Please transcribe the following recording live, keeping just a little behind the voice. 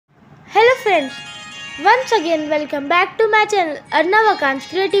friends, once again welcome back to my channel Arnavakant's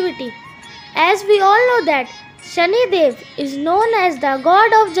Creativity. As we all know that Shani Dev is known as the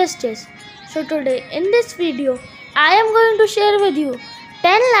god of justice. So today in this video I am going to share with you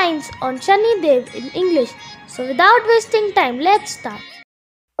 10 lines on Shani Dev in English. So without wasting time, let's start.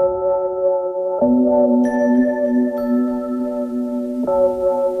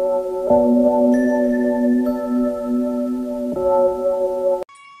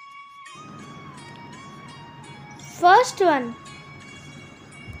 First one.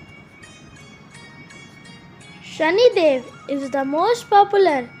 Shani Dev is the most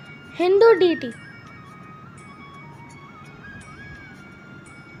popular Hindu deity.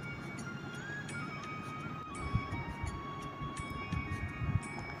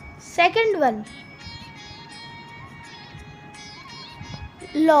 Second one.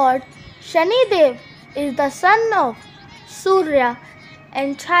 Lord Shani Dev is the son of Surya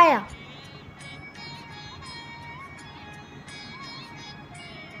and Chaya.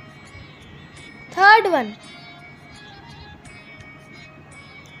 Third one.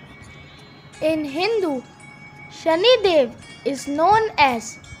 In Hindu, Shani Dev is known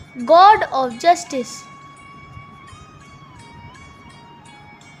as God of Justice.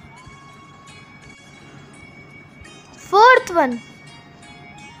 Fourth one.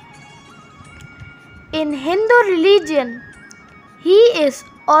 In Hindu religion, he is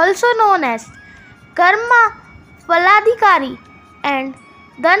also known as Karma Phaladhikari and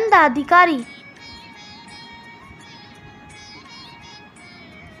Dandadhikari.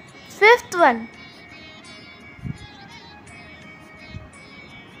 Fifth one.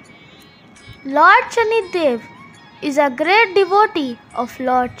 Lord Shani Dev is a great devotee of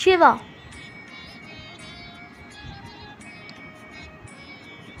Lord Shiva.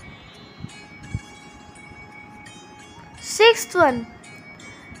 Sixth one.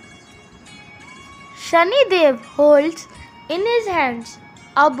 Shani Dev holds in his hands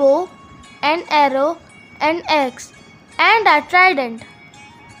a bow, an arrow, an axe, and a trident.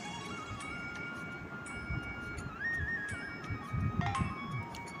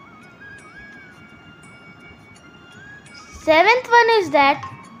 Seventh one is that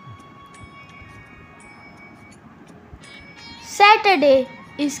Saturday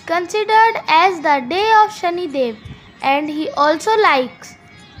is considered as the day of Shani Dev and he also likes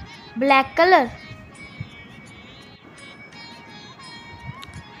black color.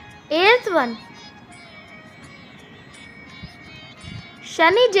 Eighth one.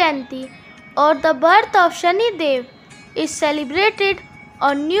 Shani Jayanti or the birth of Shani Dev is celebrated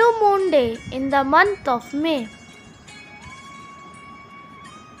on new moon day in the month of May.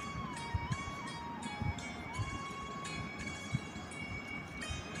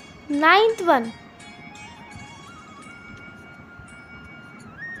 Ninth one.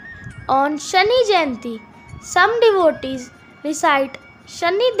 On Shani Jayanti, some devotees recite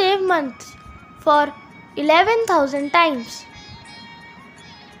Shani Dev months for 11,000 times.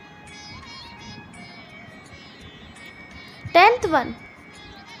 10th one.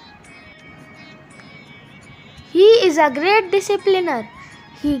 He is a great discipliner.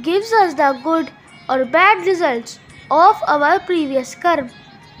 He gives us the good or bad results of our previous karma.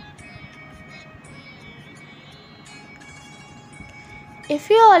 If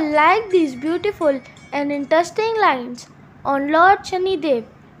you all like these beautiful and interesting lines on Lord Shani Dev,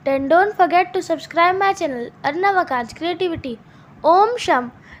 then don't forget to subscribe my channel Arnavakant's Creativity. Om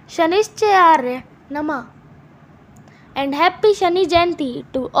Sham Shanishyarya Namah. And happy Shani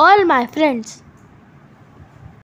Jayanti to all my friends.